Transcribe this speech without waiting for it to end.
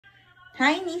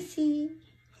Hi, Nisi.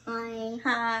 Hi.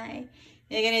 Hi.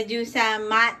 You're gonna do some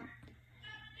math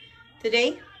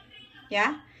today?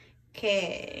 Yeah?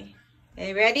 Okay. Are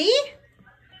you ready?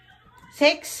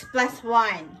 6 plus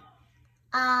 1.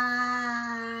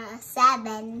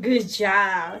 7. Good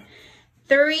job.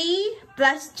 3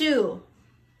 plus 2.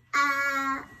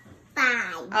 5.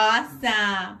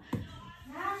 Awesome.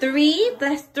 3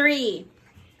 plus 3.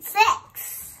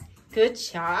 6. Good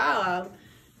job.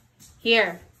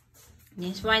 Here.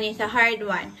 This one is a hard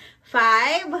one.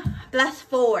 5 plus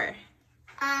 4.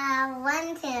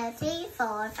 1, 2, 3,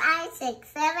 4, 5, 6,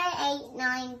 7, 8,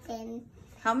 9, 10.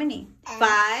 How many?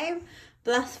 5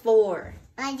 plus 4.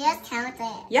 I just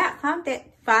counted. Yeah, count it.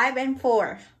 5 and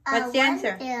 4. What's the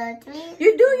answer? 1, 2, 3.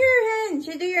 You do your hands.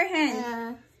 You do your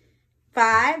hands.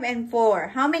 5 and 4.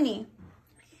 How many?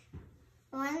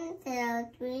 1, 2,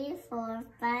 3, 4,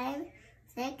 5,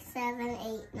 6, 7,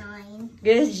 8, 9.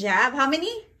 Good job. How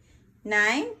many?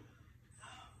 9?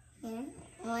 Yeah.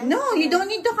 No, you don't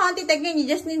need to count it again. You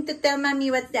just need to tell mommy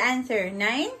what's the answer.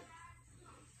 9?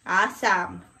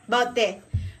 Awesome. About this.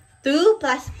 2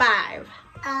 plus 5.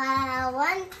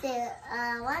 1, 2,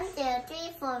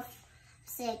 3, 4,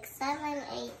 6, 7,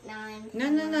 8,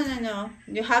 9. No.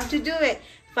 You have to do it.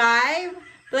 5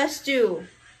 plus 2.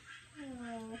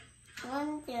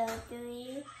 1, 2,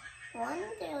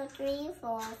 3,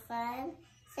 4, 5,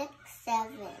 6,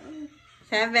 7.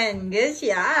 7. Good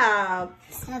job.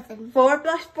 7. 4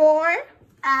 plus 4.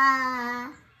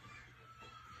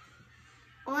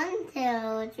 1,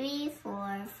 2, 3,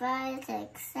 4, 5,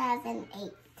 6, 7,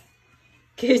 8.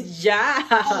 Good job.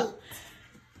 8.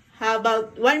 How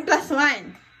about 1 plus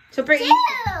 1? Super easy.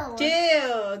 2.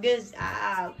 2. Good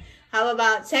job. How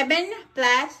about 7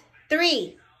 plus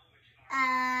 3?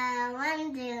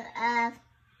 1, 2,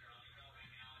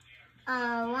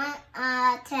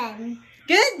 10.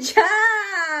 Good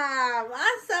job.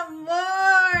 Awesome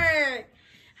work.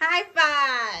 High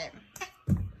five.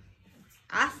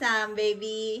 Awesome,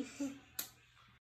 baby.